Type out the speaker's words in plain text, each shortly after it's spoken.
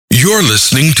You're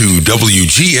listening to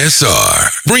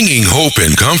WGSR, bringing hope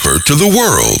and comfort to the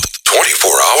world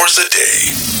 24 hours a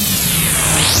day.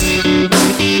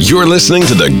 You're listening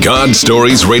to the God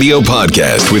Stories Radio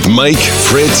Podcast with Mike,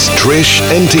 Fritz, Trish,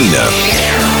 and Tina.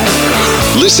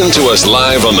 Listen to us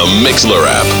live on the Mixlr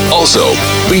app. Also,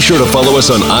 be sure to follow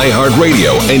us on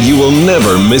iHeartRadio and you will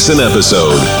never miss an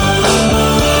episode.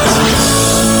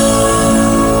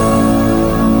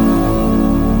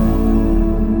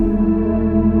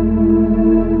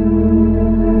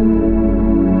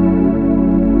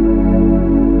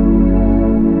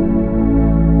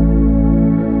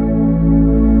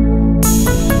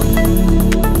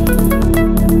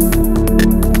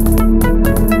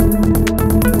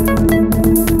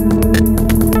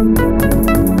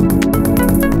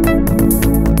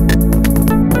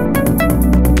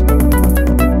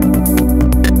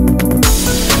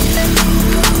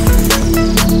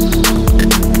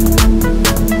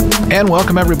 And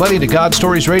welcome everybody to God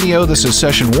Stories Radio. This is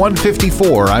session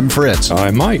 154. I'm Fritz.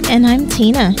 I'm Mike. And I'm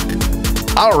Tina.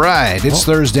 All right, it's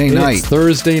Thursday night. It's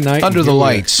Thursday night. Under the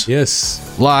lights.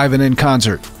 Yes. Live and in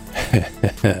concert.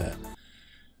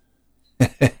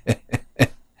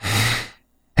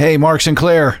 Hey, Mark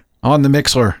Sinclair on the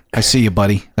Mixlr. I see you,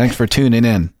 buddy. Thanks for tuning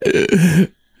in.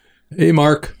 Hey,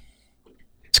 Mark.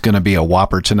 It's going to be a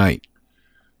whopper tonight.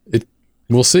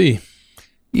 We'll see.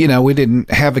 You know, we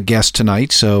didn't have a guest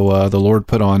tonight, so the Lord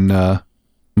put on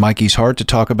Mikey's heart to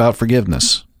talk about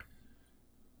forgiveness.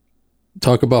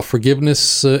 Talk about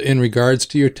forgiveness in regards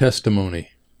to your testimony.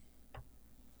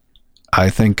 I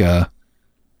think a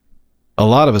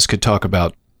lot of us could talk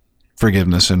about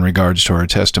forgiveness in regards to our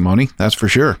testimony. That's for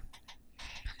sure.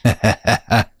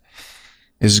 This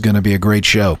is going to be a great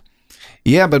show.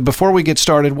 Yeah, but before we get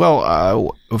started,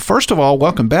 well, first of all,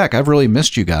 welcome back. I've really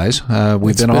missed you guys.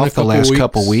 We've been off the last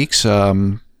couple weeks.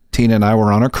 Tina and I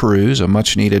were on a cruise, a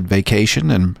much-needed vacation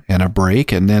and a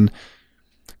break. And then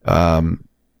the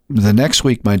next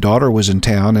week, my daughter was in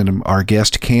town and our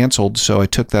guest canceled, so I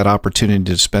took that opportunity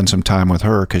to spend some time with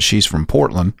her because she's from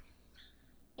Portland.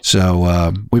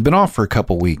 So we've been off for a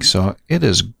couple weeks, so it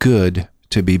is good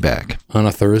to be back. On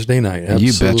a Thursday night, absolutely.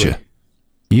 You betcha.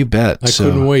 You bet. I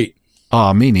couldn't wait.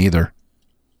 Oh, me neither.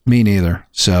 Me neither.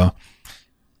 So,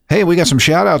 hey, we got some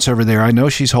shout outs over there. I know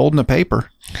she's holding a paper.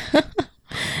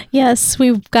 Yes,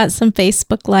 we've got some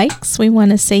Facebook likes. We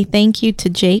want to say thank you to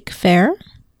Jake Fair.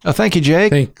 Oh, thank you,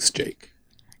 Jake. Thanks, Jake.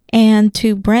 And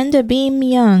to Brenda Beam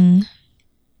Young.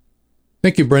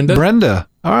 Thank you, Brenda. Brenda.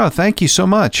 Oh, thank you so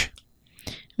much.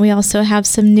 We also have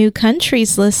some new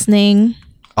countries listening.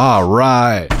 All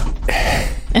right.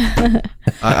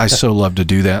 I so love to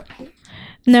do that.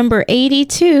 Number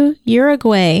 82,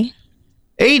 Uruguay.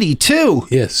 82?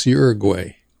 Yes,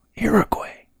 Uruguay.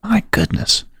 Uruguay. My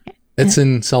goodness. It's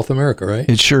in South America, right?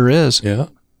 It sure is. Yeah.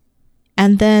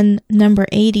 And then number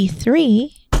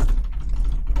 83,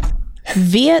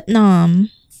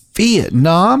 Vietnam.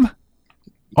 Vietnam?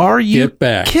 Are you Get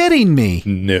back. kidding me?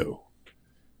 No.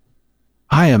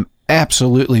 I am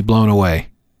absolutely blown away.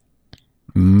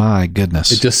 My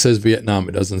goodness. It just says Vietnam.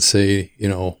 It doesn't say,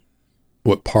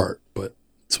 what part, but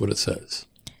that's what it says.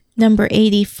 Number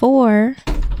 84,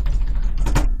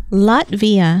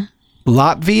 Latvia.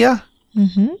 Latvia?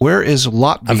 Mm-hmm. Where is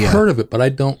Latvia? I've heard of it, but I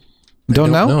don't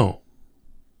know.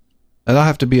 That'll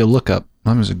have to be a lookup.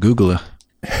 I'm just a Googler.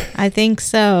 I think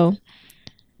so.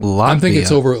 Latvia. I'm thinking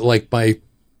it's over like by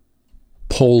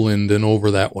Poland and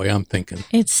over that way, I'm thinking.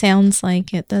 It sounds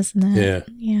like it, doesn't it? Yeah.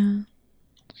 Yeah.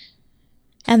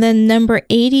 And then number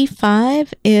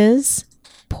 85 is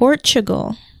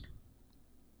Portugal.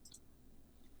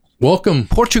 Welcome,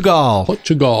 Portugal.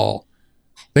 Portugal.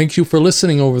 Thank you for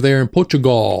listening over there in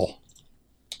Portugal.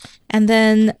 And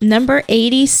then number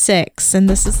 86, and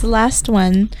this is the last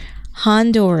one,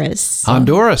 Honduras.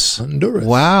 Honduras. Honduras.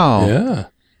 Wow. Yeah.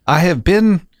 I have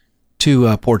been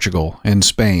to Portugal and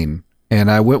Spain,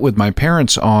 and I went with my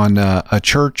parents on a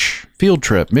church field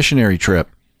trip, missionary trip.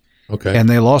 Okay. And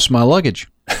they lost my luggage.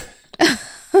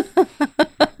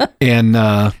 And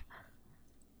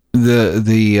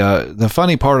the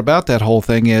funny part about that whole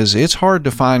thing is it's hard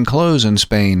to find clothes in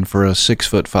Spain for a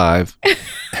 6'5"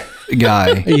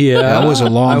 guy. Yeah. I was a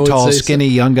long, tall, say skinny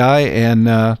young guy,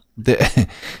 and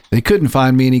they couldn't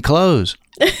find me any clothes.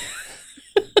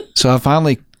 So I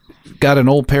finally got an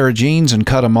old pair of jeans and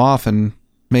cut them off and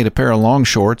made a pair of long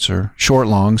shorts or short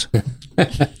longs,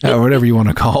 or whatever you want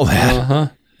to call that. Uh-huh.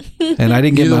 And I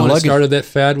didn't get You the my one that luggage. started that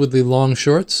fad with the long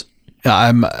shorts?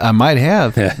 I might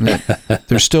have.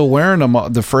 They're still wearing them,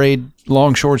 the frayed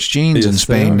long shorts jeans in Yes,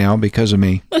 Spain they are. now because of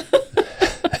me.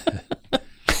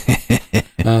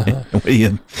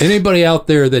 Anybody out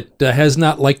there that has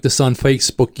not liked us on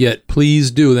Facebook yet,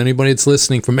 please do. Anybody that's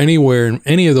listening from anywhere in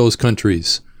any of those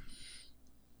countries,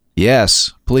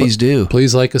 Yes, please do.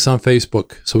 please like us on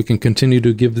Facebook so we can continue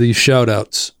to give these shout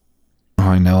outs. Oh,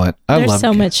 I know it. They're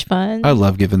so much fun. I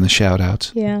love giving the shout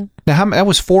outs. Yeah. Now, that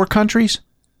was 4 countries?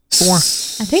 4?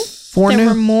 I think 4 there new?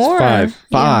 were more. 5.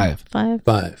 Yeah, 5.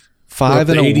 5. 5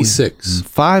 in a 86.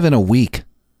 5 in a week.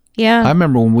 Yeah. I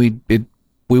remember when we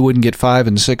wouldn't get 5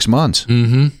 in 6 months.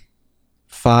 Mm-hmm.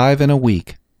 5 in a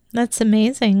week. That's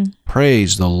amazing.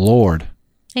 Praise the Lord.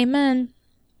 Amen.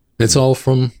 It's all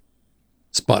from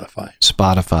Spotify.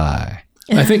 Spotify.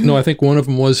 I think one of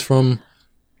them was from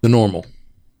the normal.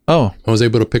 Oh, I was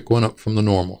able to pick one up from the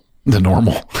normal. the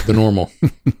normal. The normal.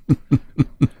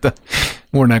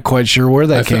 We're not quite sure where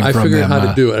that came I from. figured how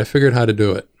to do it. I figured how to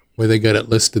do it. Where they got it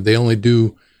listed. They only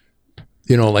do,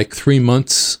 like 3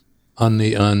 months on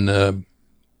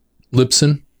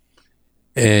Libsyn.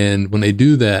 And when they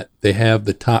do that, they have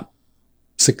the top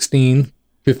 16,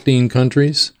 15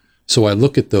 countries. So I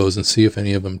look at those and see if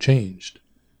any of them changed.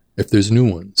 If there's new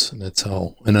ones. And that's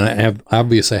how, and I have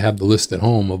the list at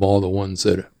home of all the ones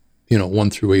that, 1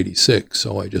 through 86.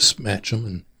 So I just match them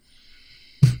and.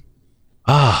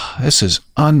 This is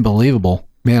unbelievable.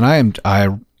 Man, I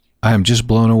am just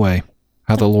blown away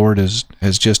how the Lord has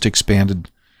just expanded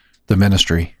the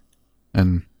ministry.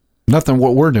 And nothing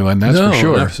what we're doing, that's for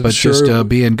sure. But just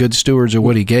being good stewards of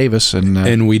what he gave us.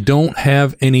 And we don't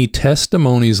have any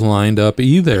testimonies lined up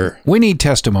either. We need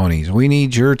testimonies. We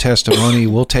need your testimony.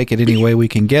 We'll take it any way we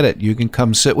can get it. You can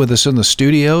come sit with us in the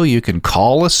studio. You can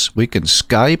call us. We can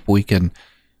Skype. We can,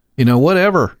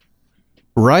 whatever.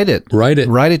 Write it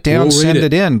down, We'll send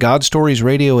it in.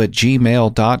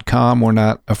 GodStoriesRadio@gmail.com. We're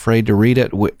not afraid to read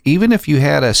it. Even if you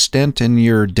had a stint in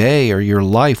your day or your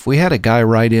life, we had a guy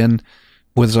write in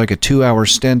with like a 2-hour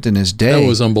stint in his day. That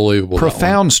was unbelievable.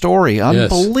 Profound story.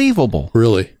 Unbelievable.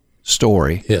 Really?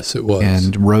 Story. Yes, it was.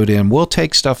 And wrote in. We'll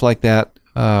take stuff like that.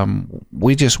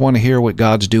 We just want to hear what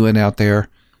God's doing out there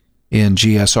in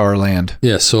GSR land.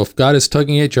 Yes, so if God is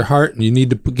tugging at your heart and you need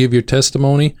to give your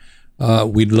testimony,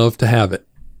 we'd love to have it.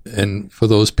 And for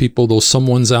those people, those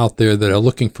someones out there that are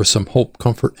looking for some hope,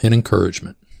 comfort, and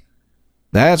encouragement.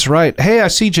 That's right. Hey, I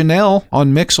see Janelle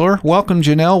on Mixlr. Welcome,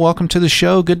 Janelle. Welcome to the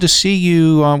show. Good to see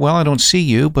you. Well, I don't see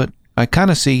you, but I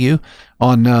kind of see you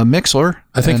on Mixlr.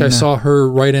 I think I saw her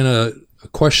write in a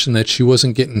question that she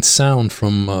wasn't getting sound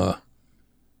from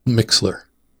Mixlr.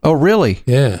 Oh, really?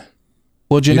 Yeah.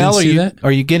 Well, Janelle, that?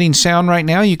 Are you getting sound right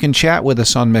now? You can chat with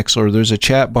us on Mixlr. There's a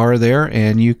chat bar there,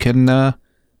 and you can...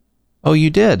 oh,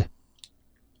 you did?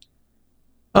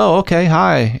 Oh, okay.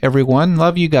 Hi, everyone.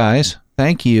 Love you guys.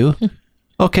 Thank you.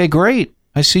 Okay, great.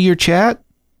 I see your chat.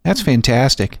 That's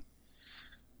fantastic.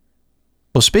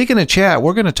 Well, speaking of chat,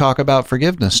 we're going to talk about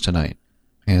forgiveness tonight.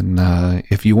 And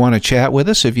if you want to chat with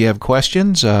us, if you have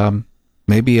questions,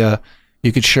 maybe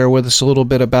you could share with us a little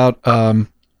bit about a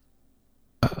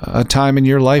time in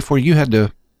your life where you had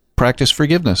to practice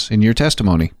forgiveness in your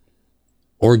testimony.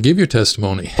 Or give your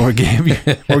testimony. Or give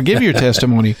your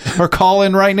testimony. Or call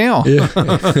in right now. Yeah.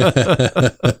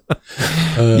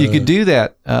 You could do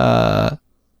that.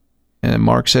 And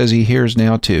Mark says he hears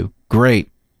now too.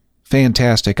 Great.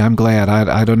 Fantastic. I'm glad.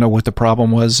 I don't know what the problem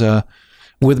was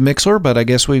with Mixlr, but I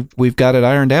guess we've got it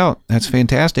ironed out. That's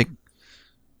fantastic.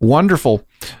 Wonderful.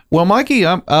 Well, Mikey,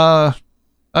 I'm going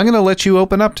to let you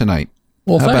open up tonight.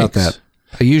 Well, how thanks. about that?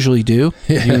 I usually do.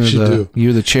 Yeah, you do.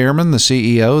 You're the chairman, the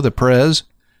CEO, the prez.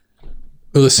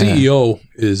 Well, the CEO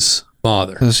is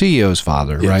father. The CEO's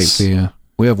father, Yes. right?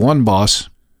 We have one boss.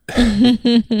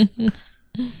 3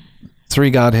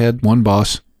 Godhead, 1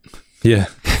 boss. Yeah.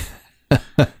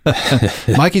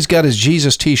 Mikey's got his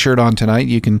Jesus t-shirt on tonight.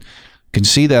 You can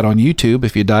see that on YouTube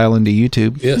if you dial into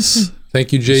YouTube. Yes.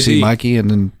 Thank you, JD. You see Mikey,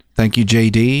 and then thank you,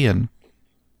 JD. And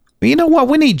you know what?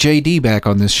 We need JD back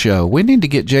on this show. We need to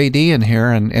get JD in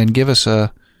here and give us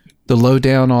the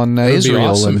lowdown on Israel. Be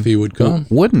awesome and, if he would come.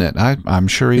 Wouldn't it? I'm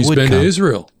sure He's would come. He's been to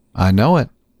Israel. I know it.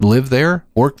 Lived there,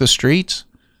 worked the streets,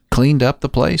 cleaned up the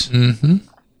place,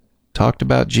 talked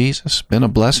about Jesus, been a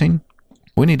blessing.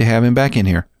 We need to have him back in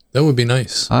here. That would be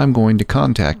nice. I'm going to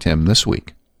contact him this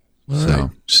week. All right.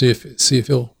 See if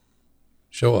he'll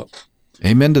show up.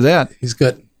 Amen to that. He's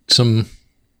got some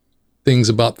things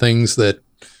about things that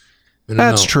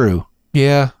That's true.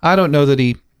 Yeah, I don't know that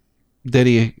he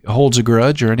holds a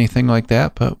grudge or anything like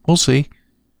that, but we'll see.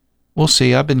 We'll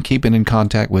see. I've been keeping in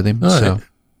contact with him, so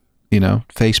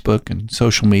Facebook and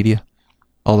social media,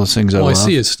 all those things. I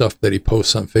see his stuff that he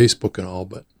posts on Facebook and all,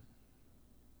 but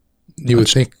You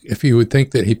would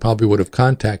think that he probably would have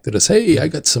contacted us. Hey, I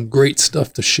got some great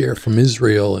stuff to share from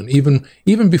Israel, and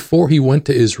even before he went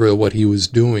to Israel, what he was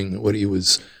doing, what he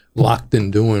was locked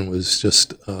in doing, was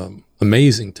just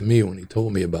amazing to me when he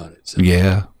told me about it. So,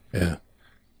 yeah.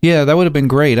 That would have been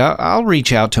great. I'll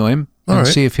reach out to him and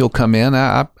see if he'll come in.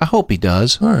 I hope he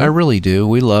does. I really do.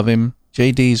 We love him.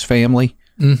 JD's family.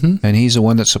 Mm-hmm. And he's the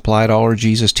one that supplied all our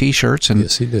Jesus T-shirts. And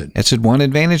yes, he did. It's one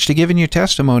advantage to giving your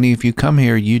testimony. If you come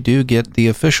here, you do get the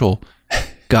official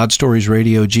God Stories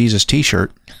Radio Jesus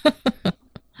T-shirt.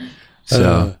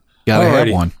 So, gotta have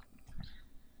one.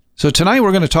 So tonight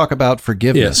we're going to talk about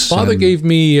forgiveness. Yes, Father gave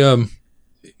me,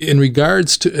 in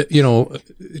regards to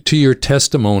to your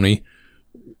testimony,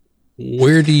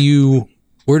 where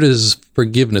does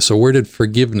forgiveness, or where did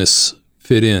forgiveness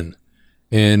fit in?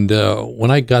 And when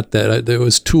I got that, there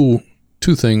was two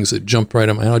things that jumped right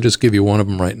on my. I'll just give you one of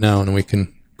them right now, and then we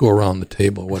can go around the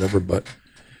table, whatever.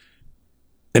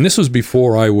 And this was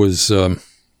before I was,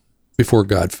 before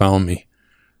God found me.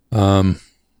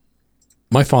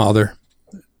 My father,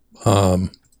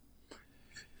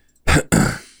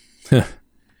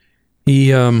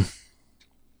 he,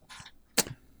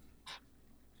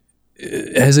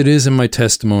 as it is in my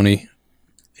testimony,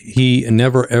 he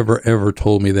never, ever, ever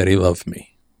told me that he loved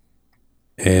me.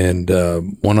 And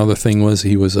one other thing was,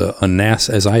 he was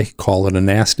as I call it, a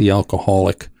nasty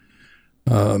alcoholic.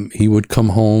 He would come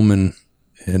home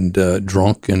and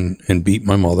drunk and beat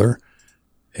my mother.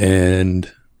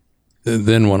 And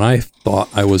then when I thought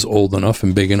I was old enough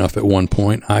and big enough at one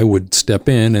point, I would step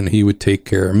in and he would take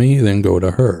care of me, then go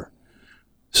to her.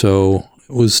 So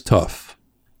it was tough.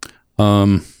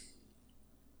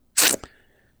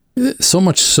 So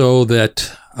much so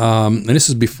that, and this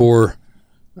is before,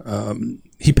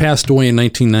 he passed away in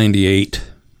 1998,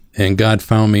 and God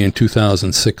found me in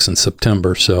 2006 in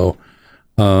September. So,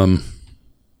 and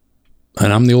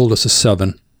I'm the oldest of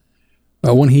 7.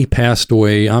 When he passed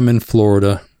away, I'm in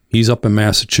Florida. He's up in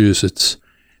Massachusetts,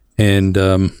 and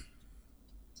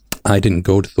I didn't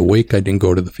go to the wake. I didn't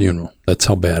go to the funeral. That's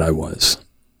how bad I was.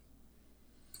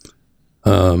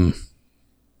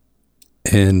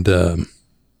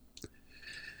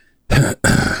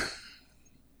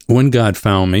 When God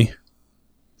found me,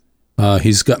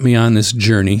 he's got me on this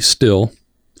journey still.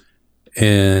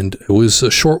 And it was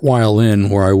a short while in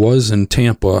where I was in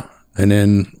Tampa, and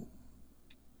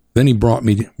then he brought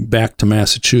me back to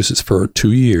Massachusetts for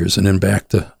 2 years, and then back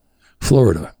to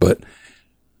Florida. But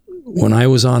when I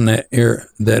was on that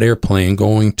airplane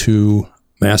going to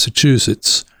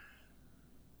Massachusetts,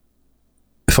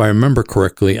 if I remember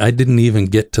correctly, I didn't even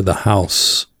get to the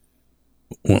house.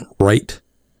 Went right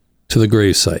to the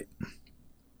gravesite.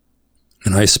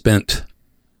 And I spent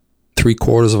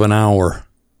 3/4 of an hour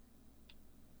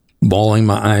bawling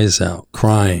my eyes out,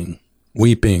 crying,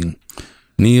 weeping,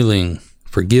 kneeling,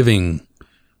 forgiving.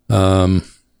 It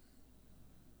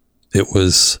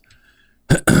was,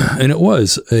 and it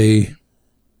was a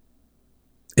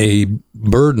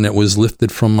burden that was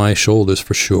lifted from my shoulders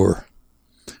for sure.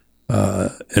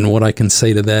 And what I can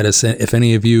say to that is, if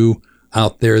any of you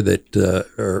out there that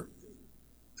are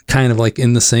kind of like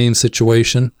in the same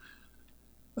situation,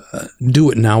 do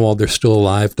it now while they're still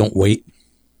alive. Don't wait,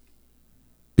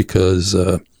 because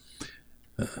it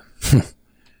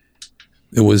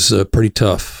was pretty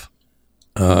tough.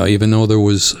 Even though there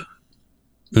was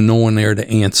no one there to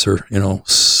answer,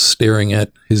 staring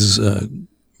at his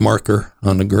marker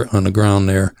on the ground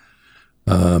there.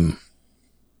 I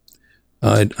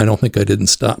don't think I didn't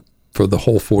stop for the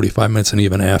whole 45 minutes, and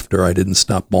even after, I didn't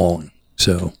stop bawling.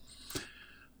 So,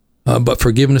 but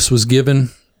forgiveness was given,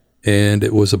 and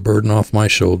it was a burden off my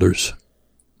shoulders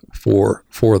for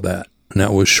that. And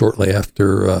that was shortly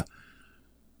after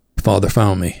Father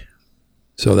found me.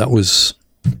 So that was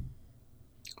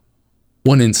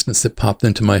one instance that popped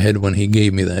into my head when he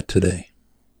gave me that today.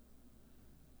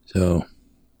 So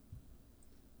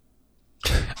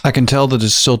I can tell that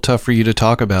it's still tough for you to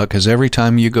talk about, because every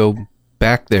time you go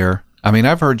back there, I mean,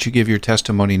 I've heard you give your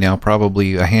testimony now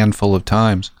probably a handful of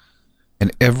times,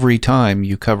 and every time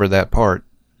you cover that part,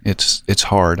 it's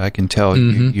hard. I can tell.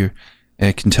 Mm-hmm.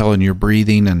 I can tell in your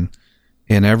breathing and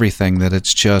in everything that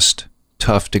it's just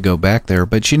tough to go back there.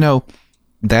 But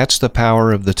that's the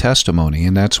power of the testimony,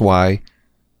 and that's why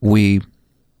we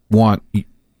want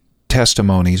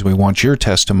testimonies. We want your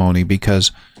testimony,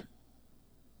 because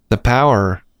the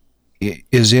power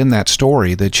is in that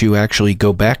story, that you actually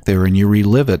go back there and you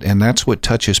relive it, and that's what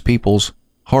touches people's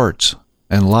hearts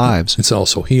and lives. It's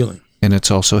also healing. And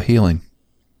it's also healing.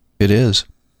 It is.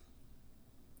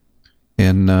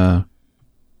 And,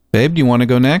 babe, do you want to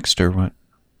go next, or what?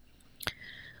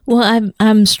 Well,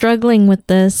 I'm struggling with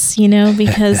this,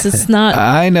 because it's not.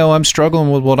 I know I'm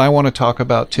struggling with what I want to talk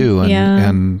about too,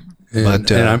 and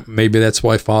maybe that's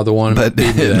why Father wanted but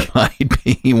to do that. it might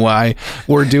be why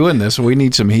we're doing this. We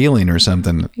need some healing or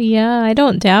something. Yeah, I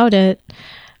don't doubt it.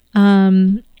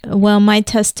 Well, my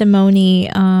testimony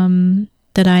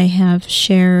that I have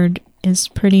shared is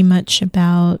pretty much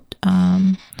about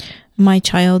my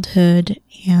childhood,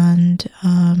 and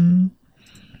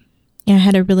I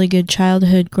had a really good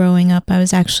childhood growing up. I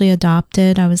was actually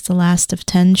adopted. I was the last of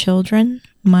 10 children.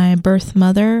 My birth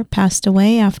mother passed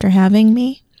away after having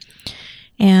me.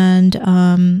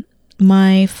 And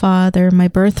my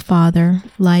birth father,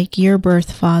 like your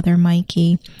birth father,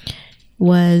 Mikey,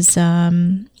 was,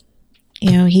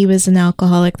 he was an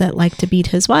alcoholic that liked to beat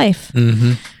his wife.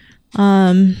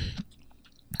 Mm-hmm.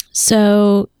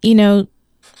 So,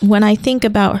 when I think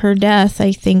about her death,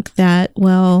 I think that,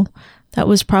 that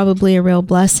was probably a real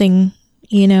blessing,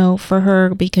 for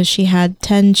her, because she had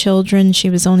 10 children. She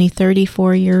was only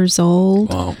 34 years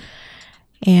old. Wow.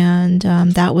 And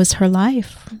that was her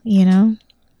life,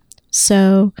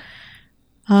 So,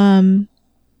 like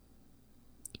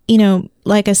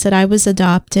I said, I was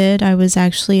adopted. I was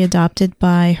actually adopted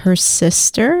by her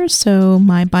sister, so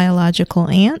my biological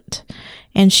aunt.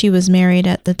 And she was married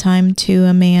at the time to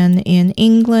a man in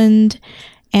England.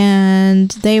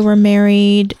 And they were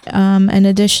married an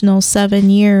additional 7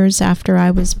 years after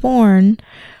I was born.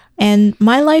 And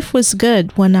my life was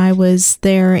good when I was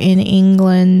there in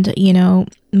England.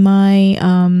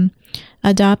 My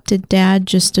adopted dad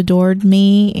just adored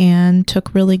me and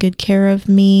took really good care of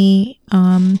me.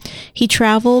 He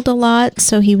traveled a lot,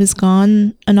 so he was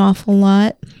gone an awful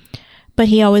lot. But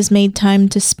he always made time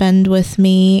to spend with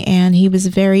me, and he was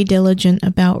very diligent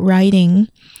about writing.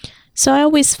 So I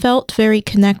always felt very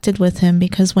connected with him,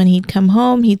 because when he'd come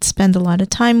home, he'd spend a lot of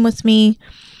time with me.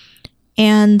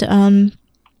 And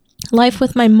life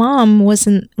with my mom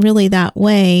wasn't really that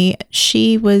way.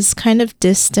 She was kind of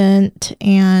distant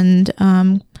and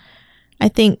I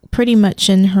think pretty much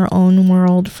in her own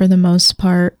world for the most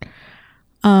part.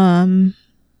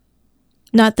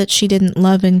 Not that she didn't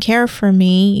love and care for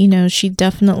me. She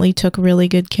definitely took really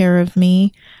good care of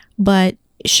me, but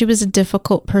she was a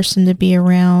difficult person to be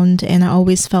around, and I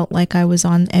always felt like I was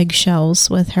on eggshells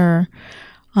with her,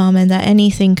 and that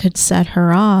anything could set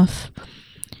her off.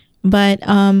 But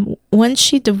once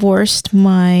she divorced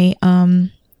my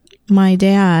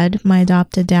dad, my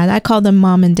adopted dad, I call them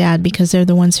mom and dad because they're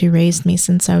the ones who raised me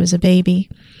since I was a baby.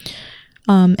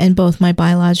 And both my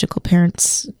biological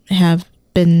parents have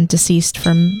been deceased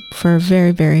for a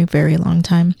very, very, very long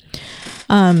time.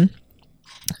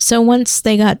 So once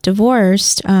they got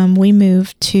divorced, we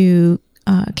moved to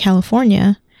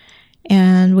California.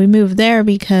 And we moved there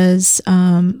because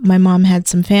my mom had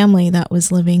some family that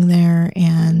was living there,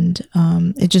 and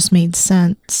it just made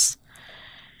sense.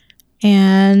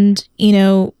 And,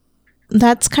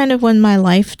 that's kind of when my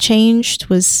life changed,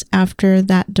 was after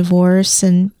that divorce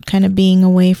and kind of being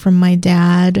away from my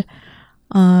dad.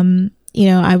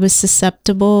 I was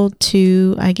susceptible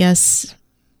to, I guess,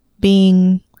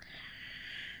 being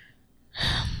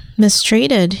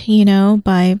mistreated,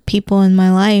 by people in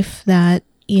my life that,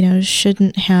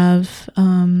 shouldn't have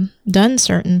done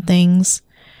certain things.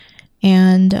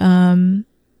 And,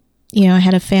 I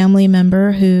had a family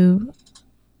member who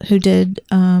did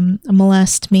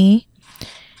molest me.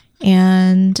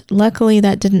 And luckily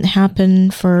that didn't happen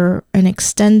for an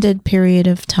extended period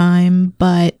of time,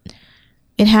 but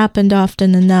it happened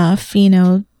often enough,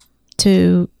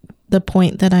 to the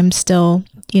point that I'm still,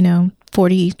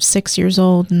 46 years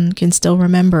old and can still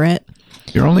remember it.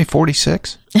 You're only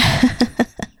 46?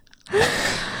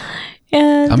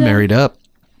 And I'm married up.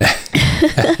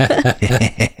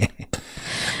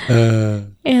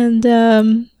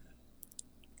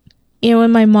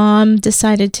 When my mom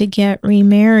decided to get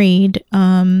remarried,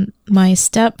 my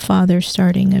stepfather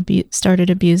started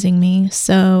abusing me,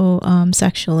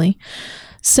 sexually.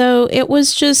 So it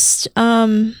was just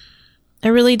a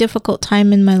really difficult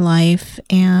time in my life.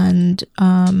 And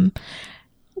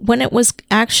when it was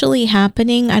actually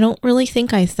happening, I don't really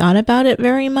think I thought about it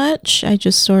very much. I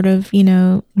just sort of,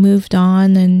 moved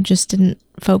on and just didn't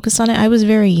focus on it. I was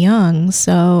very young,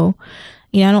 so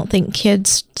I don't think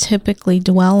kids typically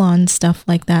dwell on stuff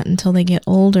like that until they get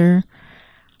older.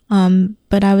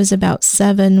 But I was about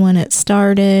 7 when it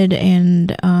started,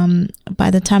 and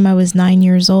by the time I was 9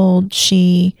 years old,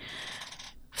 she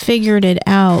figured it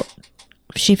out.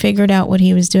 She figured out what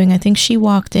he was doing. I think she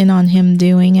walked in on him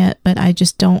doing it, but I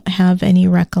just don't have any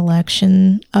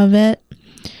recollection of it.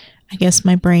 I guess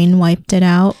my brain wiped it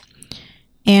out.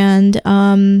 And,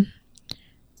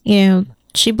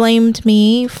 she blamed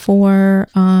me for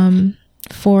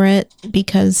it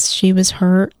because she was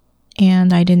hurt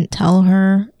and I didn't tell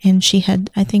her. And she had,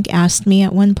 I think, asked me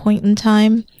at one point in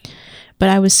time, but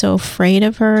I was so afraid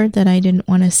of her that I didn't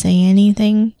want to say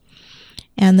anything.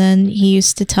 And then he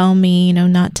used to tell me, you know,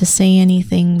 not to say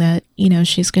anything, that, you know,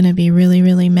 she's going to be really,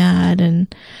 really mad.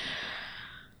 And,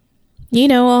 you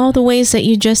know, all the ways that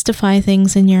you justify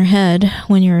things in your head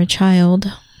when you're a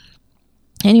child.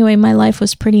 Anyway, my life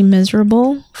was pretty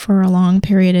miserable for a long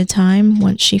period of time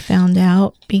once she found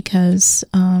out, because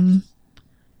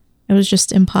it was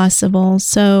just impossible.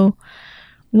 So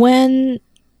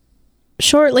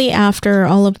shortly after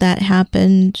all of that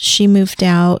happened, she moved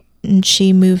out, and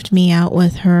she moved me out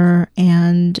with her,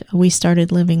 and we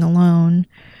started living alone.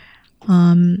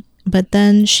 But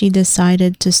then she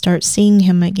decided to start seeing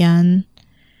him again.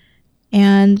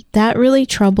 And that really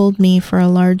troubled me for a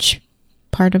large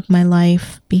part of my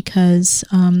life, because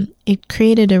it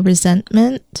created a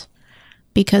resentment,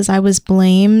 because I was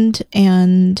blamed,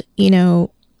 and, you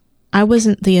know, I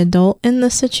wasn't the adult in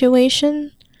the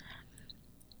situation.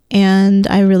 And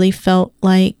I really felt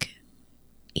like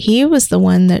he was the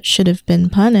one that should have been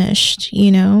punished,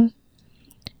 you know?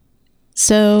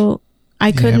 So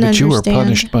I couldn't understand. You were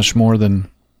punished much more than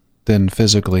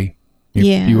physically.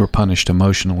 You were punished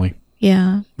emotionally.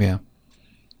 Yeah. Yeah.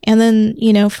 And then,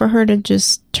 you know, for her to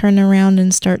just turn around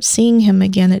and start seeing him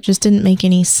again, it just didn't make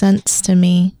any sense to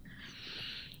me.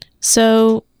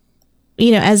 So,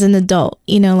 you know, as an adult,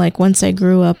 you know, like once I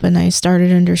grew up and I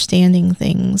started understanding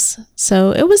things.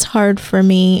 So it was hard for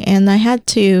me, and I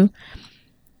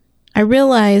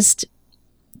realized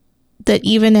that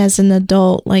even as an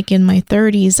adult, like in my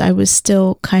 30s, I was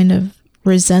still kind of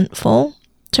resentful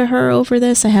to her over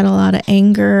this. I had a lot of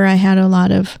anger. I had a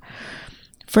lot of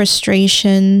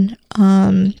frustration.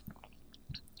 And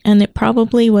it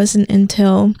probably wasn't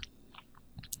until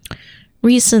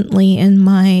recently in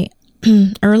my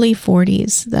early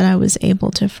 40s that I was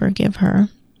able to forgive her.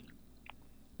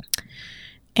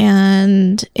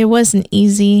 And it wasn't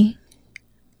easy,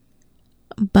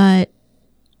 but,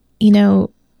 you know,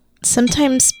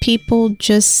 sometimes people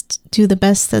just do the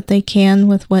best that they can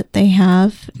with what they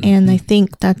have. And I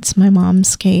think that's my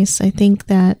mom's case. I think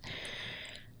that,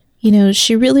 you know,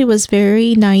 she really was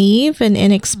very naive and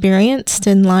inexperienced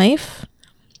in life,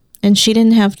 and she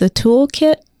didn't have the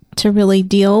toolkit to really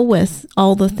deal with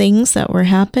all the things that were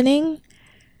happening.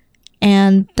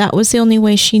 And that was the only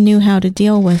way she knew how to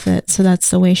deal with it. So that's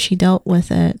the way she dealt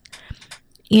with it.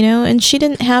 You know, and she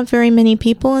didn't have very many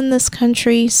people in this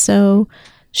country, so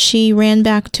she ran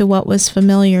back to what was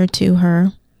familiar to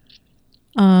her.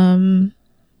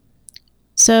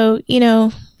 So, you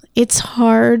know, it's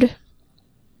hard,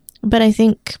 but I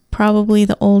think probably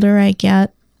the older I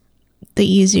get, the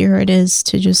easier it is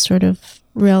to just sort of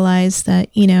realize that,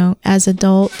 you know, as an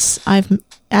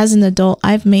adult,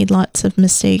 I've made lots of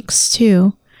mistakes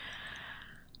too.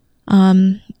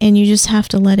 And you just have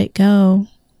to let it go.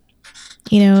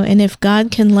 You know, and if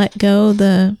God can let go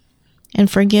and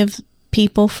forgive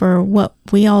people for what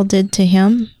we all did to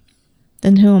him,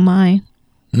 then who am I?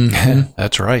 Mm-hmm.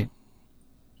 That's right.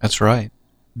 That's right.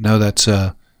 No, that's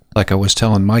like I was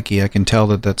telling Mikey, I can tell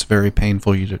that that's very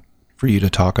painful for you to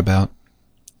talk about.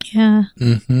 Yeah.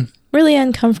 Mm-hmm. Really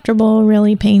uncomfortable,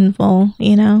 really painful,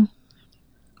 you know?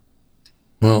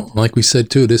 Well, like we said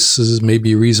too, this is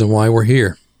maybe a reason why we're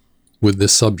here with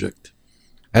this subject.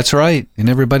 That's right. And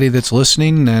everybody that's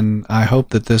listening, and I hope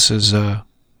that this is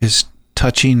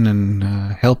touching and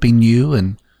helping you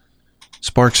and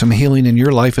spark some healing in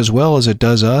your life as well as it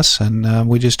does us. And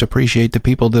we just appreciate the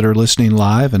people that are listening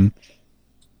live. And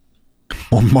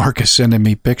well, Mark is sending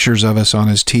me pictures of us on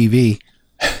his TV.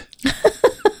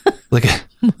 Look at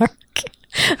Mark.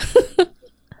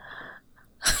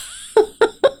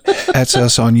 That's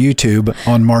us on YouTube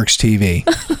on Mark's TV.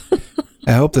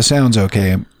 I hope the sound's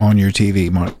okay on your TV,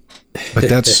 Mark. But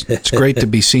it's great to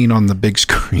be seen on the big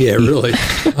screen. Yeah, really.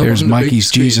 There's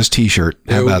Mikey's Jesus t-shirt.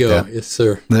 How about that? Yes,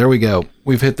 sir. There we go.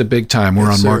 We've hit the big time.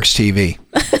 We're on Mark's TV.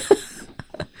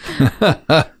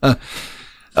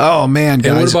 Oh, man,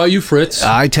 guys. And what about you, Fritz?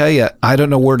 I tell you, I don't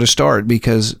know where to start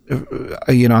because,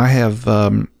 you know, I have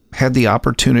had the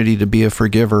opportunity to be a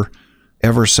forgiver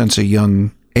ever since a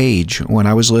young age. When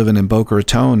I was living in Boca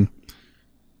Raton,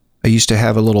 I used to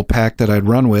have a little pack that I'd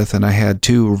run with, and I had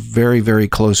two very, very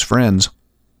close friends.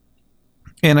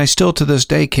 And I still to this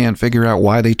day can't figure out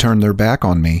why they turned their back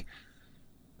on me.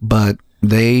 But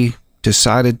they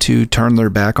decided to turn their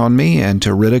back on me and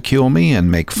to ridicule me and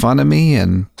make fun of me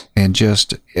and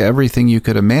just everything you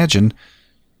could imagine.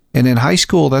 And in high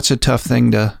school, that's a tough thing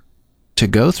to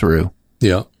go through.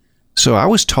 Yeah. So I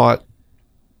was taught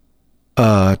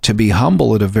to be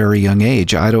humble at a very young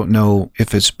age. I don't know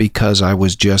if it's because I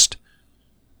was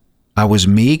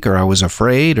meek or I was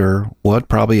afraid or what,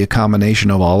 probably a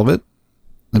combination of all of it.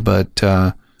 But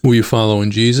were you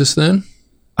following Jesus then?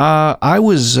 I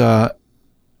was,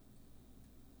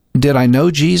 did I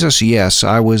know Jesus? Yes.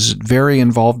 I was very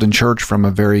involved in church from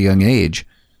a very young age.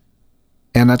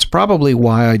 And that's probably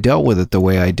why I dealt with it the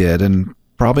way I did, and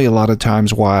probably a lot of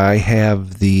times why I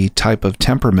have the type of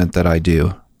temperament that I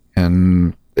do,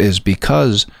 and is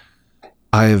because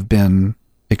I have been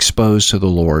exposed to the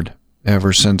Lord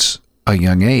ever since a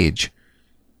young age.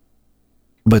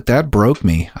 But that broke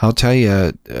me. I'll tell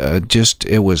you,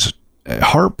 it was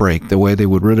heartbreak the way they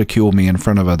would ridicule me in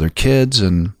front of other kids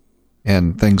and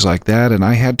things like that. And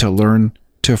I had to learn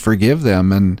to forgive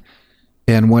them.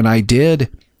 And when I did,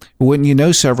 wouldn't you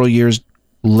know, several years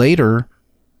later,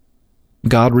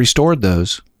 God restored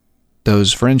those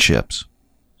friendships.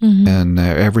 Mm-hmm. And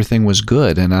everything was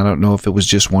good. And I don't know if it was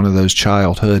just one of those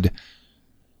childhood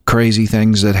crazy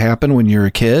things that happen when you're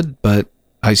a kid, but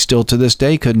I still to this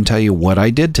day couldn't tell you what I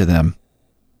did to them.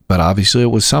 But obviously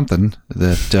it was something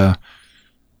that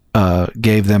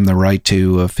gave them the right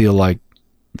to feel like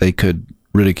they could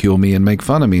ridicule me and make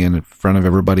fun of me in front of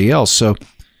everybody else. So,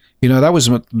 that was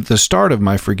the start of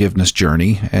my forgiveness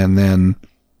journey. And then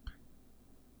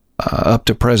up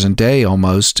to present day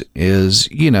almost is,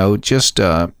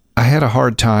 I had a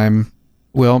hard time.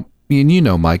 Well,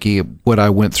 Mikey, what I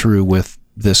went through with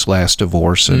this last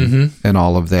divorce and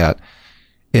all of that.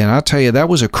 And I'll tell you, that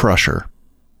was a crusher.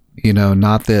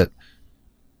 Not that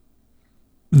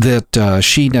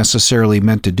she necessarily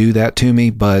meant to do that to me,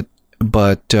 but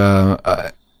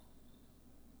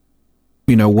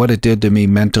what it did to me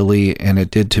mentally and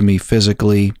it did to me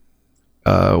physically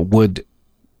I'm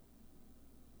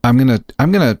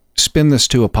gonna spin this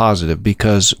to a positive,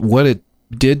 because what it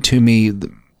did to me,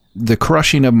 the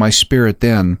crushing of my spirit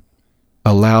then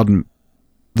allowed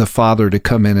the Father to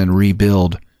come in and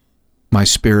rebuild my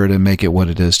spirit and make it what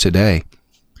it is today.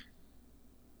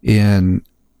 And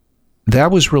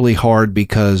that was really hard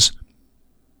because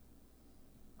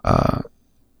I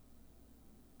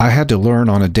had to learn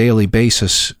on a daily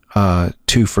basis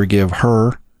to forgive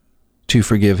her, to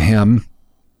forgive him.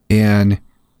 And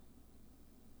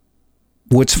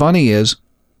what's funny is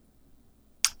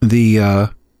the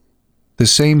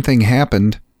same thing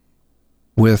happened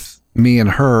with me and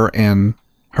her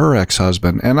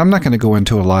ex-husband. And I'm not going to go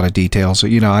into a lot of details.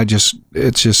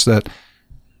 It's just that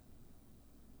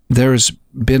there's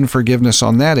been forgiveness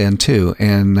on that end too.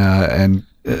 And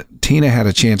Tina had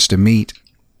a chance to meet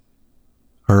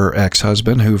her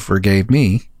ex-husband who forgave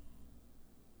me.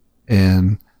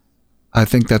 And I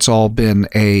think that's all been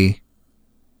a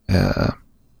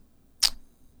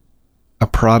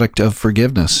product of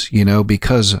forgiveness,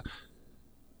 because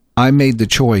I made the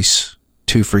choice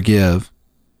to forgive.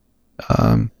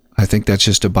 I think that's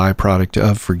just a byproduct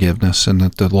of forgiveness, and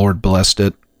that the Lord blessed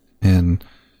it. And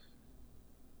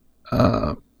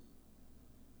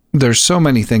there's so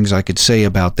many things I could say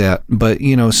about that, but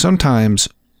sometimes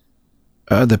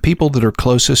the people that are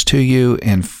closest to you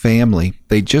and family,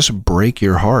 they just break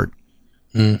your heart.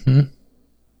 Mm-hmm.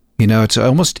 It's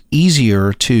almost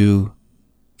easier to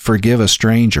forgive a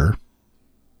stranger,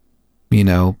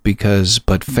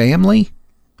 but family,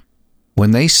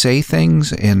 when they say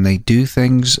things and they do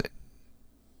things,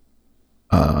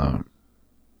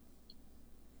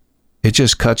 it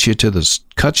just cuts you to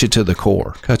the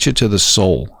core, cuts you to the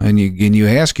soul. And you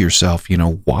ask yourself,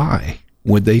 why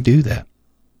would they do that?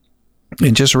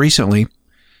 And just recently,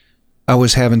 I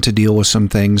was having to deal with some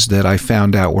things that I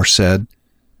found out were said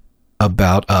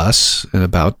about us and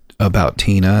about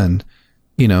Tina and,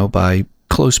 by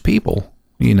close people,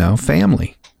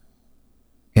 family.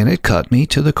 And it cut me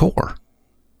to the core.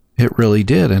 It really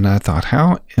did. And I thought,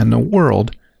 how in the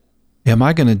world am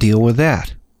I going to deal with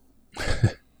that?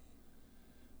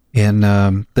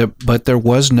 And, but there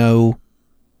was no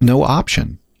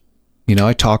option.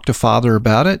 I talked to Father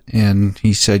about it, and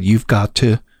he said, you've got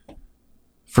to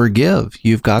forgive.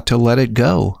 You've got to let it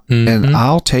go. Mm-hmm. And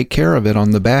I'll take care of it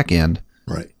on the back end.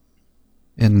 Right.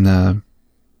 And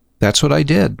that's what I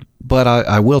did. But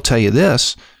I will tell you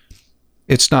this.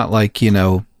 It's not like,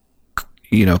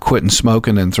 quitting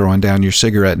smoking and throwing down your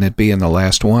cigarette and it being the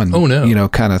last one. Oh, no.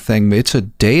 Kind of thing. It's a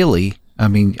daily.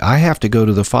 I have to go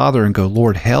to the Father and go,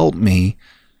 Lord, help me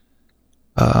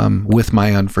with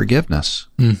my unforgiveness.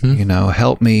 Mm-hmm.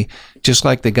 Help me. Just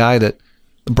like the guy that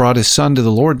brought his son to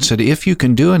the Lord and said, if you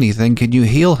can do anything, can you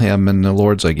heal him? And the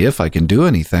Lord's like, if I can do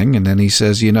anything. And then he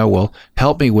says, well,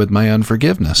 help me with my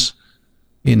unforgiveness.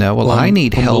 I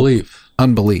need help.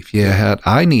 Unbelief. Yeah.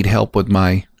 I need help with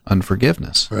my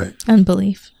unforgiveness. Right.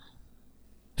 Unbelief.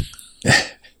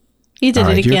 You did All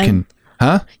right, it again.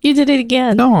 Huh? You did it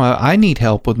again. No, I need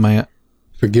help with my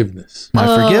Forgiveness.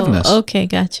 forgiveness. Okay,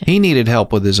 gotcha. He needed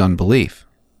help with his unbelief.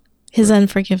 His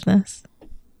unforgiveness.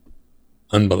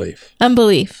 Unbelief.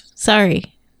 Unbelief.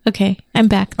 Sorry. Okay, I'm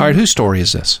back now. All right, whose story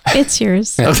is this? It's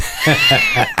yours.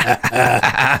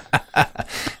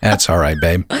 That's all right,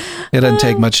 babe. It doesn't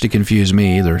take much to confuse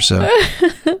me either, so.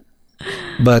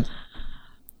 But,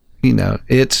 you know,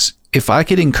 it's, if I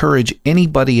could encourage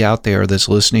anybody out there that's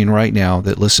listening right now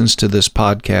that listens to this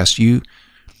podcast,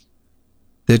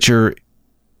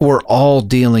 we're all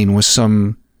dealing with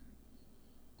something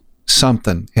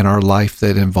in our life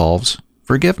that involves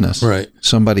forgiveness. Right.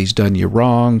 Somebody's done you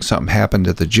wrong. Something happened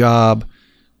at the job.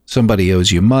 Somebody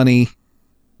owes you money.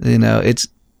 You know,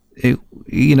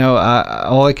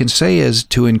 all I can say is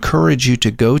to encourage you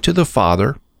to go to the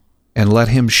Father and let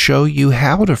him show you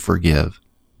how to forgive.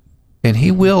 And he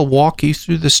will walk you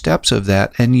through the steps of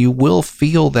that, and you will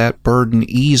feel that burden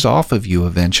ease off of you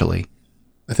eventually.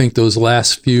 I think those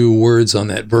last few words on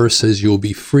that verse says you'll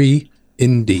be free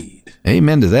indeed.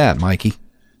 Amen to that, Mikey.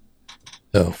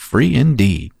 So Free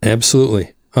indeed.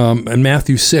 absolutely. In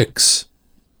Matthew 6,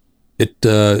 it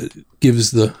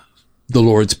gives the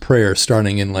Lord's Prayer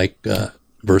starting in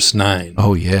verse 9.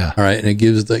 Oh, yeah. All right, and it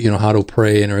gives the how to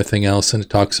pray and everything else, and it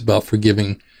talks about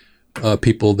forgiving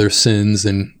people their sins,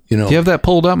 and Do you have that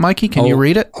pulled up, Mikey? Can you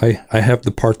read it? I have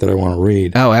the part that I want to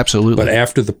read. Oh, absolutely. But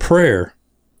after the prayer,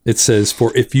 it says,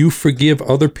 "For if you forgive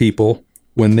other people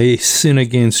when they sin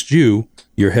against you,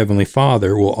 your heavenly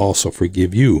Father will also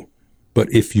forgive you.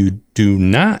 But if you do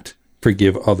not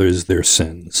forgive others their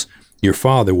sins, your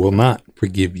Father will not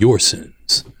forgive your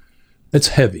sins." That's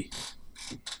heavy.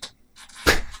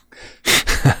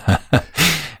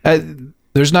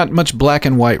 There's not much black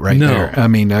and white right No, there. I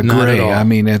mean, not gray. at all. I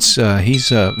mean, it's he's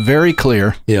very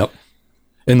clear. Yep.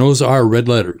 And those are red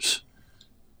letters.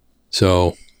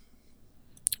 So,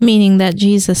 Meaning that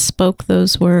Jesus spoke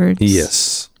those words.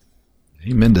 yes.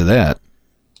 Amen to that.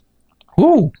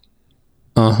 Whoa.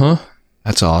 Uh-huh.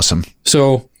 That's awesome.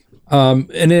 So, and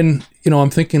then, I'm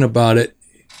thinking about it.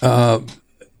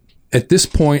 At this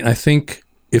point, I think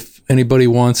if anybody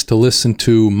wants to listen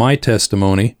to my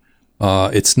testimony,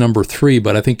 it's number 3,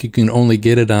 but I think you can only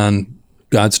get it on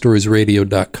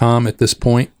GodStoriesRadio.com at this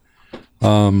point.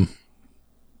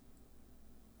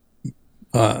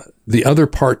 The other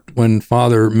part, when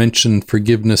Father mentioned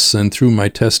forgiveness and through my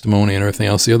testimony and everything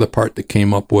else, the other part that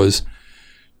came up was,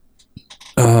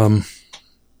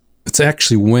 it's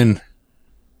actually when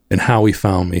and how he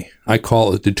found me. I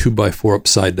call it the 2x4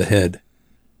 upside the head.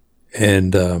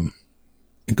 And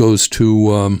it goes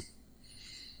to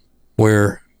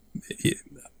where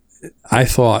I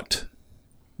thought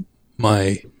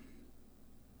my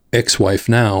ex-wife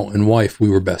now and wife, we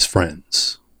were best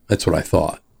friends. That's what I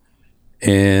thought.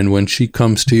 And when she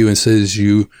comes to you and says,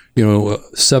 you know,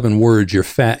 7 words, you're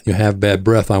fat, you have bad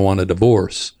breath, I want a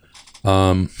divorce.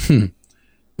 That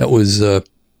was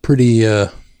pretty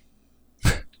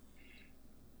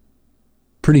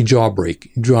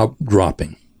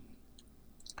jaw-dropping.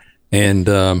 And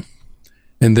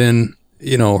then,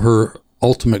 her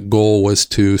ultimate goal was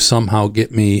to somehow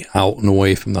get me out and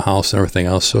away from the house and everything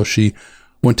else. So she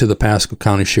went to the Pasco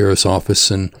County Sheriff's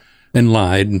Office and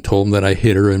lied and told them that I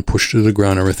hit her and pushed her to the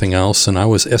ground and everything else. And I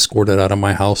was escorted out of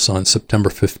my house on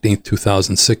September 15th,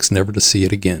 2006, never to see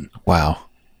it again. Wow.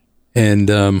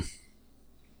 And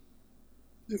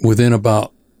within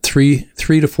about 3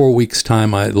 to 4 weeks'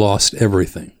 time, I had lost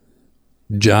everything.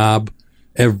 Job,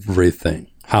 everything.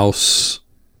 House,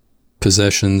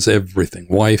 possessions, everything.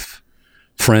 Wife,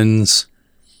 friends.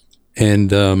 And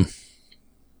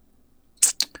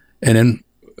then,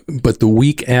 but the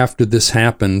week after this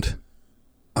happened,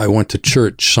 I went to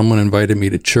church. Someone invited me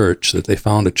to church, that they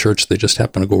found a church. They just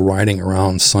happened to go riding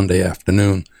around Sunday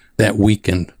afternoon that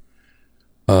weekend.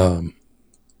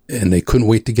 And they couldn't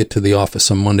wait to get to the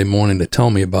office on Monday morning to tell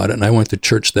me about it. And I went to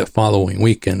church that following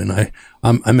weekend, and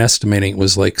I'm estimating it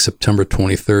was like September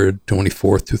 23rd,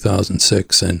 24th,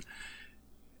 2006. And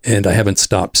I haven't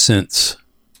stopped since.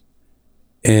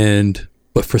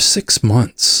 But for 6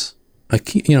 months, I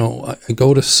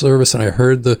go to service and I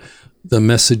heard the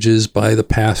messages by the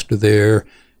pastor there,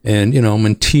 and, I'm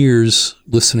in tears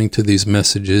listening to these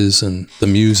messages and the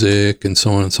music and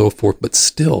so on and so forth. But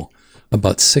still,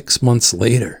 about 6 months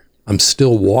later, I'm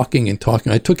still walking and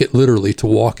talking. I took it literally to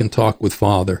walk and talk with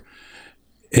Father.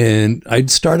 And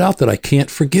I'd start out that I can't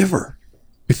forgive her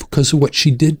because of what she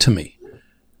did to me.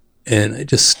 And I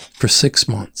just, for 6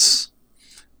 months.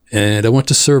 And I went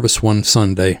to service one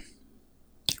Sunday.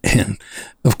 And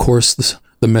of course,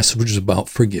 the message was about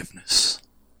forgiveness.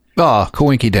 Oh,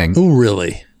 coinky ding. Oh,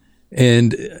 really?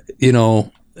 And,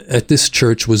 at this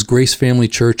church was Grace Family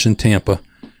Church in Tampa.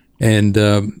 And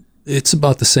it's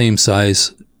about the same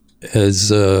size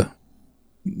as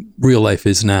real life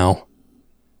is now.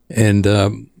 And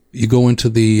you go into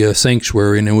the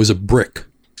sanctuary, and there was a brick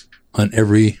on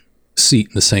every seat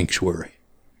in the sanctuary.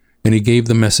 And he gave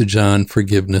the message on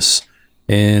forgiveness.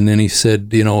 And then he said,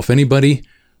 if anybody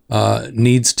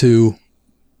needs to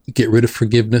get rid of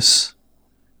forgiveness,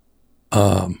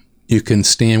 you can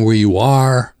stand where you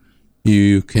are.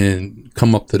 You can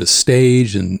come up to the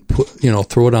stage and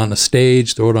throw it on the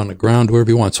stage, throw it on the ground, wherever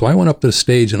you want. So I went up to the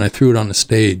stage and I threw it on the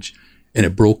stage, and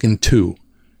it broke in two.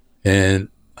 And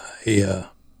I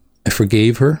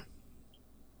forgave her.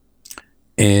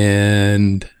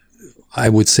 And I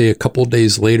would say a couple of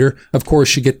days later, of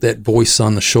course, you get that voice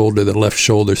on the shoulder, the left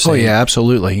shoulder saying, "Oh yeah,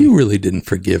 absolutely. You really didn't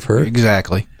forgive her."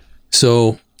 Exactly.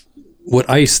 So what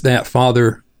that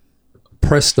father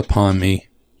pressed upon me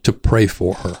to pray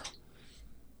for her.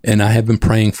 And I have been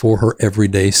praying for her every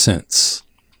day since.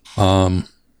 So,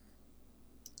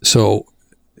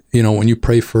 when you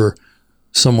pray for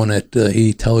someone that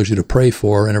he tells you to pray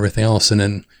for and everything else, and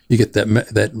then you get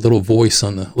that little voice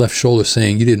on the left shoulder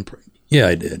saying, "You didn't pray." Yeah,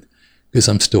 I did, because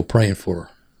I'm still praying for her.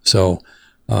 So,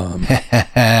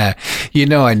 I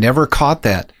never caught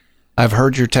that. I've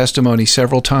heard your testimony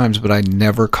several times, but I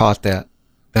never caught that.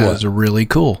 That is really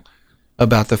cool.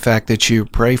 About the fact that you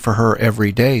pray for her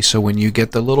every day. So when you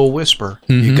get the little whisper,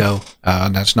 you go,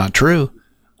 that's not true.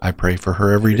 I pray for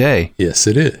her every day. Yes,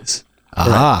 it is.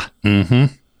 Ah. Right.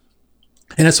 Mm-hmm.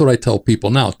 And that's what I tell people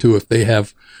now, too. If they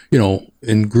have,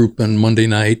 in group on Monday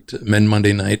night, men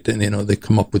Monday night, and, they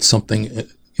come up with something,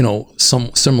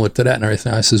 some similar to that and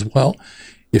everything, I says, well,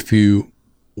 if you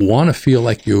want to feel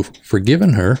like you've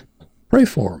forgiven her, pray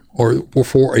for them or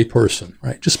for a person,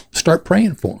 right? Just start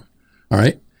praying for them, all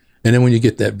right? And then when you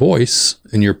get that voice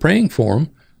and you're praying for them,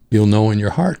 you'll know in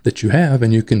your heart that you have,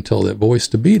 and you can tell that voice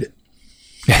to beat it.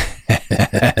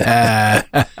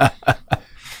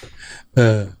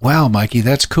 Wow, Mikey,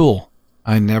 that's cool.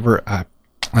 I never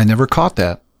caught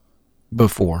that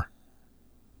before.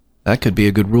 That could be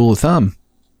a good rule of thumb.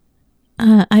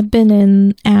 I've been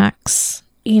in Acts,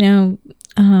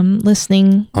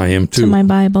 listening I am too. to my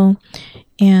Bible.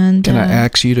 And can I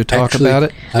ask you to talk about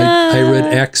it? I read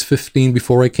Acts 15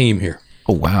 before I came here.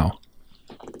 Oh, wow.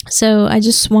 So I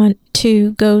just want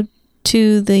to go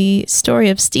to the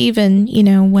story of Stephen,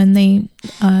 when they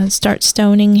start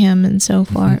stoning him and so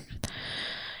forth.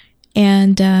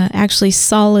 And actually,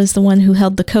 Saul is the one who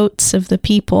held the coats of the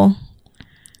people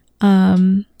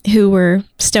who were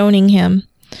stoning him.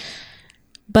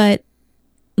 But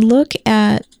look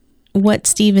at what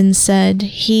Stephen said.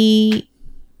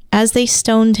 As they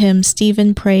stoned him,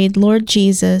 Stephen prayed, "Lord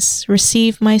Jesus,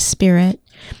 receive my spirit."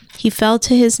 He fell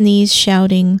to his knees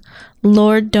shouting,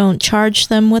 "Lord, don't charge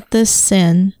them with this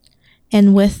sin."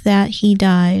 And with that he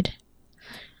died.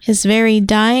 His very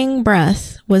dying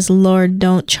breath was, "Lord,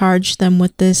 don't charge them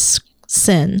with this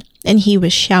sin." And he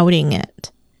was shouting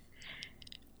it.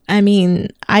 I mean,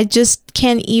 I just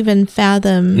can't even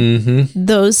fathom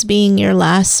those being your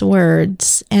last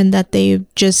words, and that they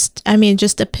just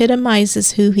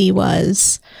epitomizes who he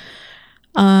was.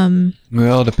 Well,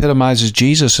 it epitomizes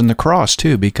Jesus and the cross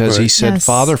too, because he said, Yes.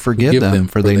 "Father, forgive them,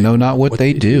 for they know not what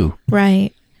they do."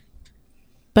 Right.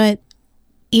 But,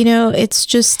 it's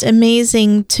just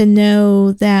amazing to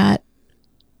know that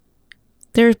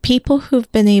there are people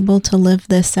who've been able to live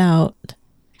this out,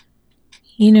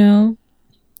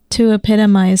 to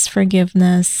epitomize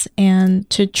forgiveness and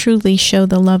to truly show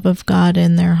the love of God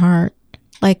in their heart,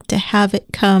 like to have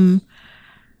it come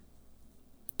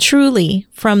truly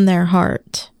from their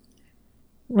heart,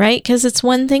 right? Because it's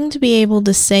one thing to be able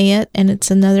to say it, and it's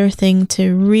another thing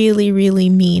to really, really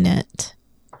mean it.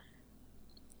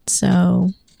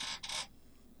 So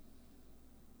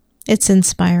it's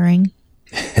inspiring.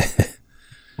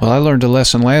 Well, I learned a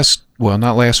lesson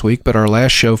not last week, but our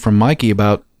last show from Mikey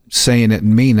about saying it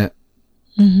and mean it.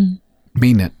 Mm-hmm.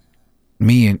 Meaning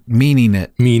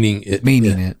it.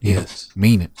 Yes.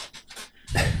 Mean it.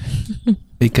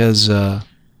 Because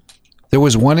there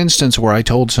was one instance where I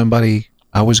told somebody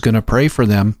I was going to pray for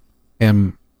them,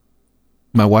 and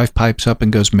my wife pipes up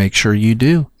and goes, "Make sure you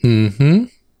do." Mm-hmm.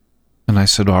 And I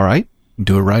said, "All right,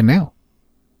 do it right now."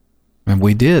 And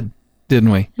we did,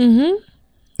 didn't we? Mm-hmm.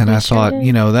 And I sure thought,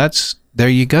 did. there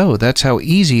you go. That's how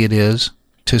easy it is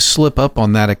to slip up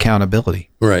on that accountability.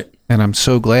 Right. And I'm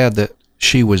so glad that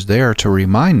she was there to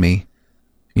remind me,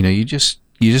 you just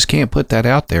can't put that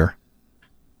out there.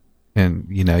 And,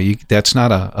 that's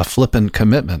not a flippant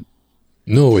commitment.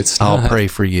 No, it's not. I'll pray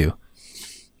for you.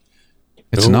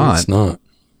 It's No, not. It's not.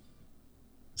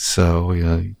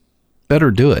 So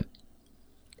better do it.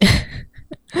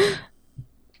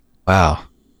 Wow.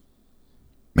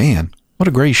 Man, what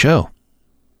a great show.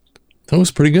 That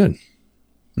was pretty good.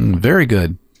 Very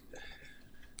good.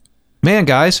 Man,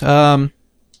 guys, I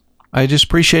just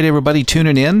appreciate everybody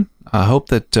tuning in. I hope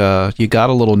that you got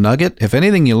a little nugget. If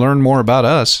anything, you learned more about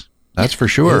us. That's for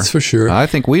sure. That's for sure. I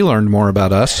think we learned more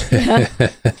about us.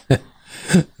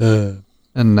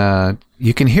 And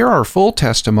you can hear our full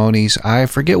testimonies. I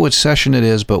forget which session it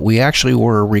is, but we actually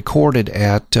were recorded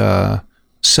at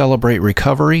Celebrate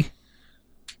Recovery,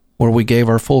 where we gave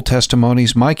our full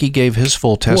testimonies. Mikey gave his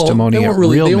full testimony well, at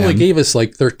Real They Men. only gave us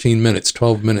like 13 minutes,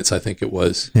 12 minutes, I think it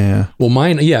was. Yeah. Well,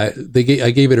 mine, I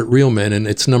gave it at Real Men, and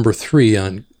it's number 3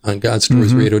 on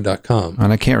GodStoriesRadio.com.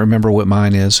 And I can't remember what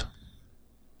mine is.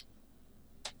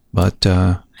 But,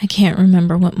 I can't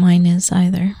remember what mine is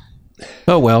either.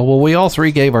 oh, well, we all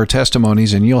three gave our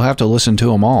testimonies, and you'll have to listen to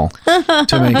them all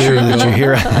to make sure that you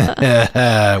hear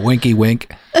it. Winky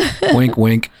wink. Wink,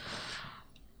 wink.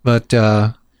 But,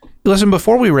 listen,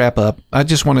 before we wrap up, I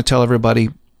just want to tell everybody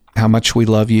how much we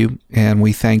love you, and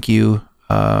we thank you.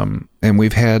 And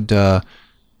we've had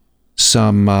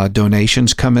some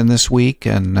donations come in this week,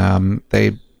 and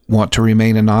they want to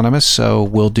remain anonymous, so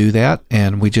we'll do that.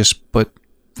 And we just put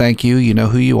thank you. You know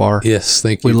who you are. Yes,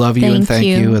 thank you. We love you and Thank thank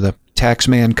you. you. The tax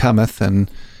man cometh, and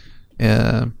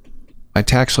my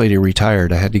tax lady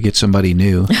retired. I had to get somebody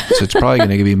new, so it's probably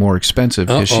going to be more expensive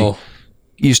because she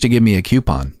used to give me a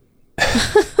coupon.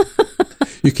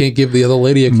 You can't give the other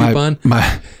lady a coupon?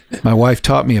 My wife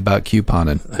taught me about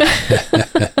couponing.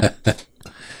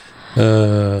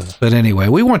 But anyway,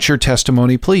 we want your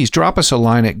testimony. Please drop us a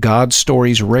line at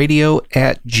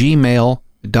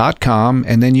godstoriesradio@gmail.com,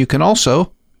 and then you can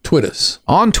also Tweet us.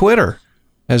 on Twitter,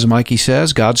 as Mikey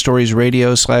says, God Stories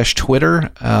Radio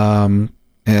 /Twitter,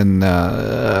 and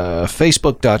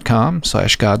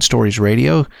Facebook.com/God Stories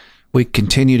Radio. We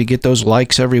continue to get those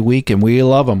likes every week, and we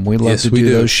love them. We love Yes, to we do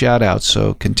do. those shout outs.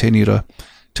 So continue to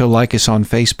like us on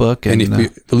Facebook. And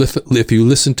if you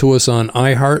listen to us on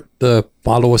iHeart,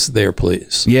 follow us there,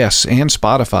 please. yes, and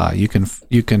Spotify. You can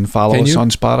follow Can us you? on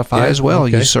Spotify Yeah, as well.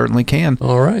 okay. You certainly can.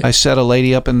 All right. I set a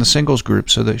lady up in the singles group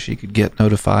so that she could get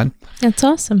notified That's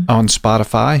awesome. on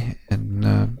Spotify.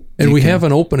 And we have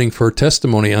an opening for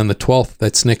testimony on the 12th.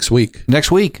 That's next week.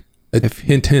 next week.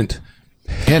 Hint, hint.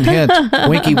 Hint, hint.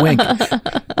 Winky, wink.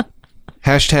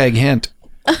 Hashtag hint.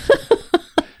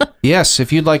 Yes,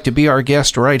 if you'd like to be our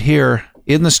guest right here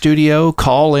in the studio,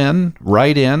 call in,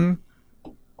 write in,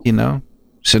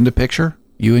 send a picture,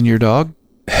 you and your dog.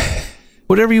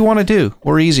 Whatever you want to do.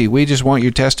 We're easy. We just want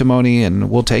your testimony, and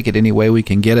we'll take it any way we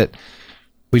can get it.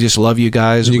 We just love you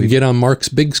guys. You can get on Mark's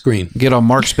big screen. Get on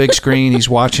Mark's big screen. He's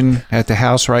watching at the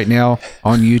house right now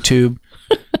on YouTube,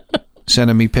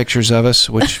 sending me pictures of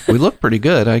us, which we look pretty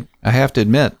good, I have to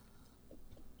admit.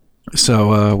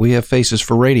 So we have faces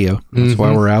for radio. That's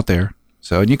why we're out there.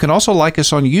 So, and you can also like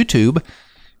us on YouTube,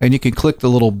 and you can click the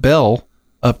little bell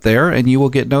up there, and you will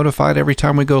get notified every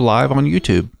time we go live on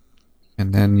YouTube.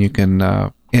 And then you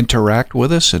can interact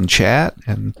with us and chat,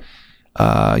 and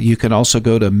you can also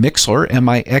go to Mixlr,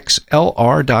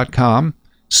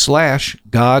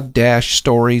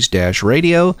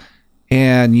 mixlr.com/God-Stories-Radio,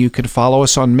 and you can follow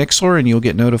us on Mixlr, and you'll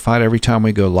get notified every time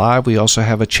we go live. We also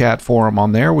have a chat forum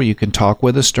on there where you can talk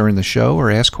with us during the show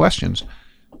or ask questions.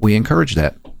 We encourage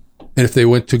that. And if they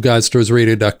went to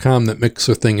GodStoriesRadio.com, that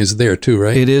Mixer thing is there too,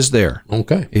 right? It is there.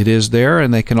 Okay. It is there,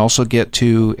 and they can also get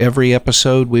to every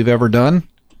episode we've ever done,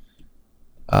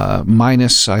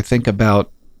 minus, I think, I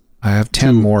have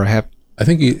 10 more. I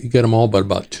think you get them all but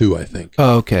about 2, I think.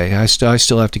 Oh, okay. I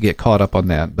still have to get caught up on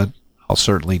that, but I'll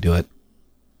certainly do it.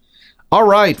 All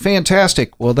right,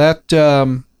 fantastic. Well, that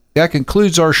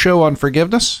concludes our show on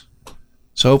forgiveness.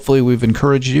 So hopefully we've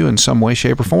encouraged you in some way,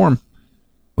 shape, or form.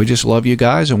 We just love you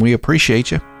guys, and we appreciate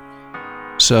you.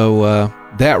 So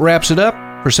that wraps it up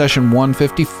for session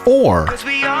 154.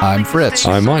 I'm Fritz.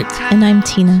 I'm Mike. And I'm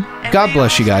Tina. God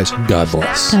bless you guys. God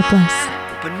bless. God bless.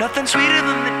 But nothing sweeter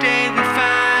than the day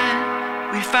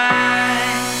we find.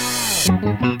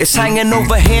 It's hanging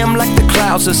over him like the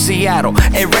clouds of Seattle.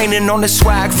 And raining on his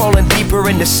swag, falling deeper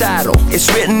in the saddle. It's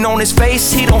written on his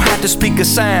face, he don't have to speak a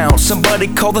sound. Somebody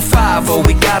call the 5-0,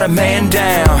 we got a man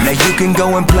down. Now you can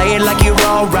go and play it like you're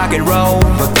all rock and roll,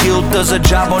 but guilt does a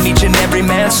job on each and every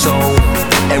man's soul.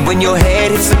 And when your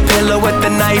head hits the pillow at the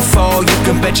nightfall, you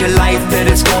can bet your life that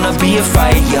it's gonna be a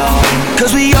fight, y'all.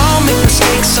 Cause we all make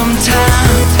mistakes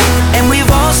sometimes, and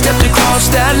we've all stepped across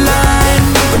that line.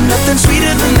 But nothing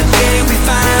sweeter than the day we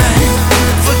find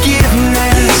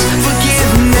forgiveness, forgiveness.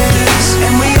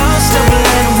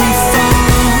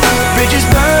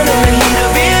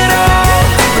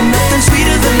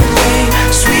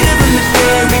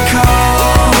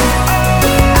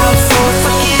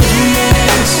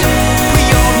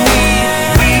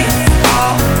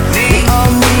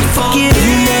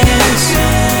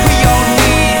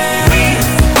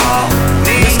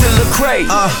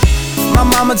 Hey. My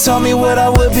mama told me what I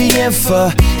would be in for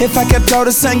if I kept all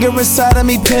this anger inside of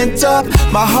me pent up.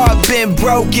 My heart been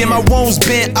broken, my wounds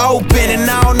been open, and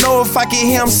I don't know if I can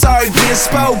hear I'm sorry being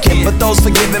spoken. But those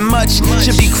forgiven much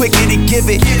should be quicker to give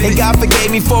it, and God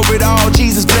forgave me for it all.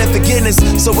 Jesus bled forgiveness.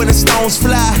 So when the stones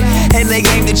fly and they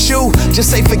aim at you,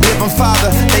 just say forgive them, Father,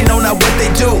 they know not what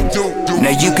they do.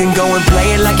 Now you can go and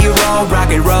play it like you're all rock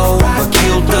and roll, but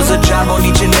guilt does a job on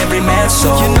each and every man's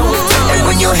soul. And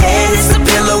when your head hits the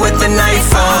pillow with the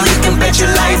nightfall, you can bet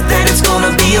your life that it's gonna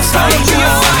be a fight,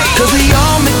 y'all. Cause we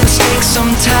all make mistakes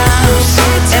sometimes,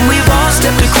 and we've all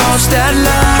stepped across that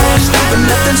line, but